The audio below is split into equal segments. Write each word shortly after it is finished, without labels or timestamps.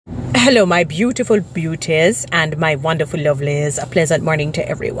Hello, my beautiful beauties and my wonderful lovelies. A pleasant morning to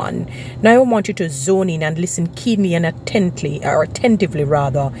everyone. Now I want you to zone in and listen keenly and attentively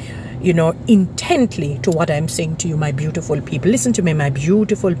rather, intently to what I'm saying to you, my beautiful people. Listen to me, my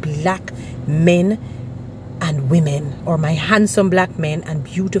beautiful black men and women, or my handsome black men and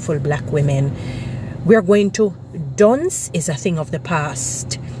beautiful black women. We're going to, dance is a thing of the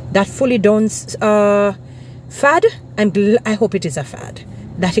past. That fully dance fad, I hope it is a fad.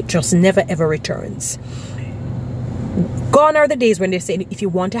 That it just never ever returns. Gone are the days when they say if you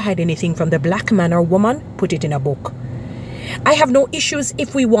want to hide anything from the black man or woman, put it in a book. I have no issues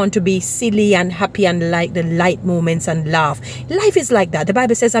if we want to be silly and happy and like the light moments and laugh. Life is like that. The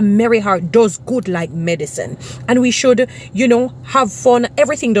Bible says a merry heart does good like medicine. And we should, have fun.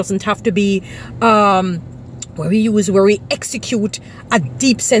 Everything doesn't have to be where we execute a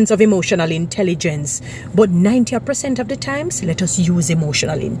deep sense of emotional intelligence. But 90% of the times, let us use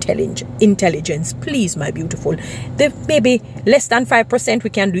emotional intelligence. Please, my beautiful. Maybe less than 5% we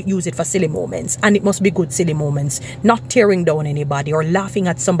can use it for silly moments. And it must be good silly moments. Not tearing down anybody or laughing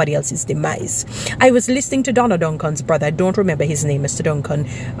at somebody else's demise. I was listening to Donna Duncan's brother. I don't remember his name, Mr. Duncan,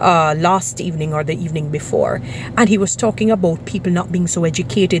 last evening or the evening before. And he was talking about people not being so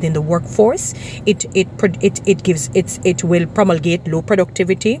educated in the workforce. It will promulgate low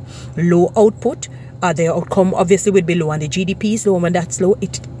productivity, low output. The outcome obviously would be low, and the GDP is low. When that's low,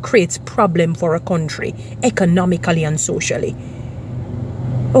 it creates problem for a country economically and socially.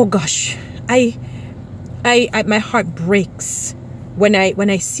 Oh gosh, my heart breaks when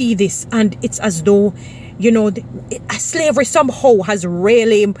I see this, and it's as though slavery somehow has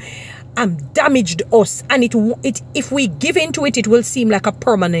really damaged us, and it if we give into it, it will seem like a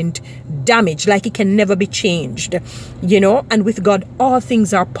permanent damage, like it can never be changed, and with God all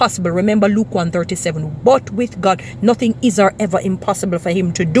things are possible. Remember Luke 1:37, but with God nothing is or ever impossible for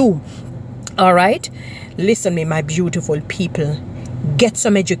him to do. All right, listen me, my beautiful people. Get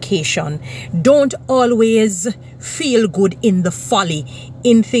some education. Don't always feel good in the folly,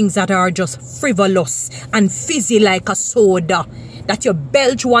 in things that are just frivolous and fizzy like a soda, that you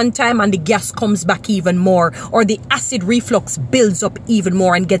belch one time and the gas comes back even more, or the acid reflux builds up even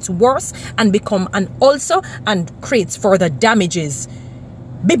more and gets worse and become an ulcer and creates further damages.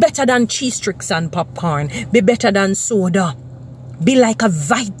 Be better than cheese tricks and popcorn. Be better than soda. Be like a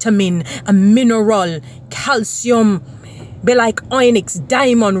vitamin, a mineral, calcium. Be like onyx,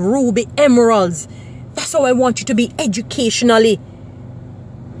 diamond, ruby, emeralds. That's how I want you to be educationally.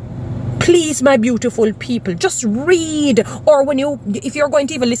 Please, my beautiful people, just read. Or if you're going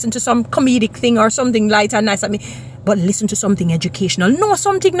to even listen to some comedic thing or something light and nice, but listen to something educational. Know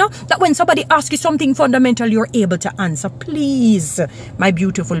something now that when somebody asks you something fundamental, you're able to answer. Please, my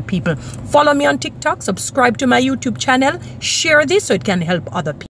beautiful people. Follow me on TikTok. Subscribe to my YouTube channel. Share this so it can help other people.